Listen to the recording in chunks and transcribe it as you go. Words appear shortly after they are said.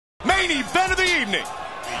main event of the evening.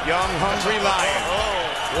 The young, hungry lion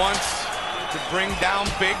wants to bring down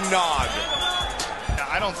Big Nog.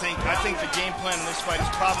 I think the game plan in this fight is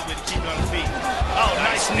probably to keep it on the feet. Oh,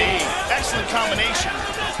 nice knee. Excellent combination.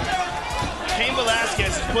 Cain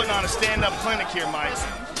Velasquez is putting on a stand-up clinic here, Mike.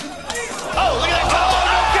 Oh, look at that combo.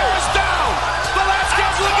 Oh, Nogueira's down.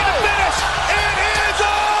 Velasquez looking to finish. It is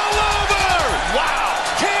all over. Wow.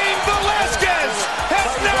 Cain Velasquez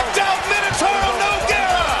has knocked out Minotauro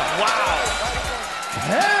Nogueira. Wow.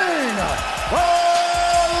 Cain Velasquez.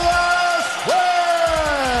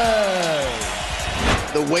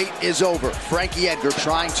 The wait is over. Frankie Edgar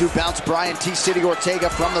trying to bounce Brian T. City Ortega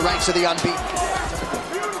from the ranks of the unbeaten.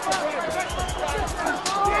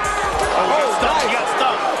 He got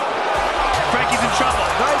stuck. Frankie's in trouble.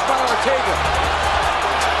 Nice by Ortega.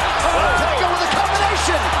 Ortega with a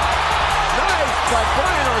combination. Nice by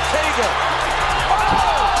Brian Ortega.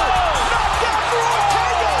 Knockout for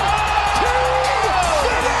Ortega.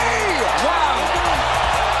 T-City. Wow.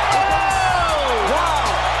 Wow.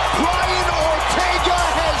 Brian Ortega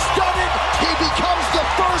has done it. He becomes the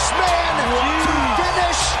first man to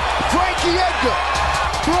finish Frankie Edgar.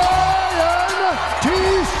 Brian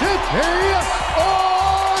T-City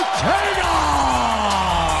Ortega!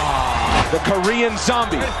 The Korean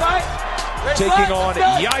Zombie taking on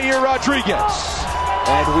Yair Rodriguez.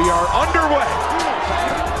 And we are underway.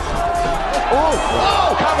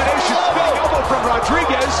 Oh, combination spinning elbow from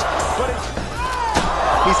Rodriguez. But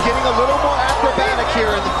He's getting a little more acrobatic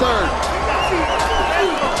here in the third.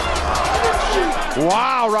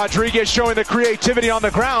 wow, Rodriguez showing the creativity on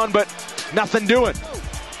the ground, but nothing doing.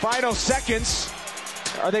 Final seconds.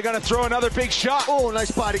 Are they going to throw another big shot? Oh,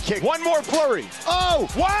 nice body kick. One more flurry. Oh!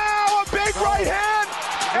 Wow, a big right hand!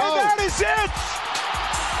 And that is it!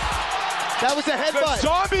 That was a The headbutt.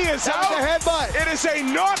 Zombie is That out. was a headbutt. It is a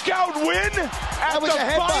knockout win at was the a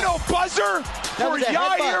headbutt. final buzzer for was a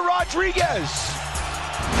Yair headbutt. Rodriguez.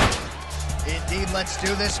 Indeed, let's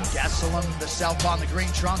do this. Gastelum, the southpaw in the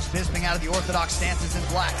green trunks. Bisping out of the orthodox stances in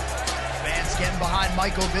black. Fans getting behind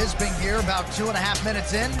Michael Bisping here, about 2.5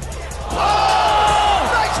 minutes in. Oh!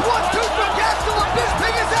 Nice 1-2 from Gastelum.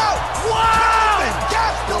 Bisping is out. Wow!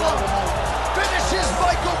 Gastelum finishes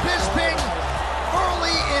Michael Bisping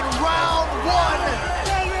early in round 1.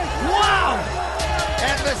 Wow!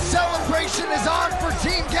 And the celebration is on for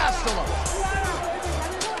Team Gastelum.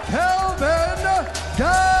 Kelvin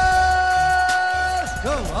Gastelum.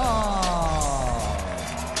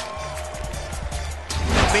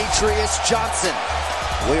 Demetrius Johnson.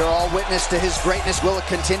 We are all witness to his greatness. Will it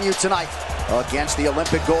continue tonight against the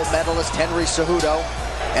Olympic gold medalist Henry Cejudo?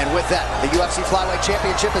 And with that, the UFC Flyweight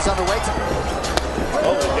Championship is underway.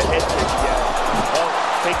 Oh, good head kick again. Oh,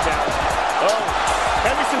 takedown. Oh,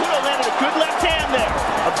 Henry Cejudo landed a good left hand there.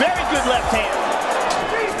 A very good left hand.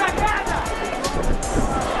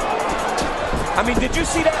 I mean, did you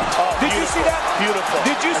see that? Oh, did you see that? Beautiful.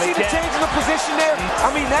 Did you see the change in the position there? I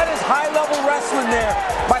mean, that is high-level wrestling there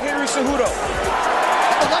by Henry Cejudo.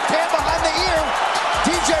 The left hand behind the ear.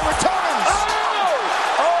 DJ returns.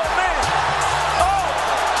 Oh, man. Oh.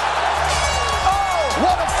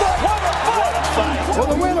 What a fight. What a fight. What a fight. For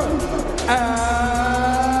the winner, and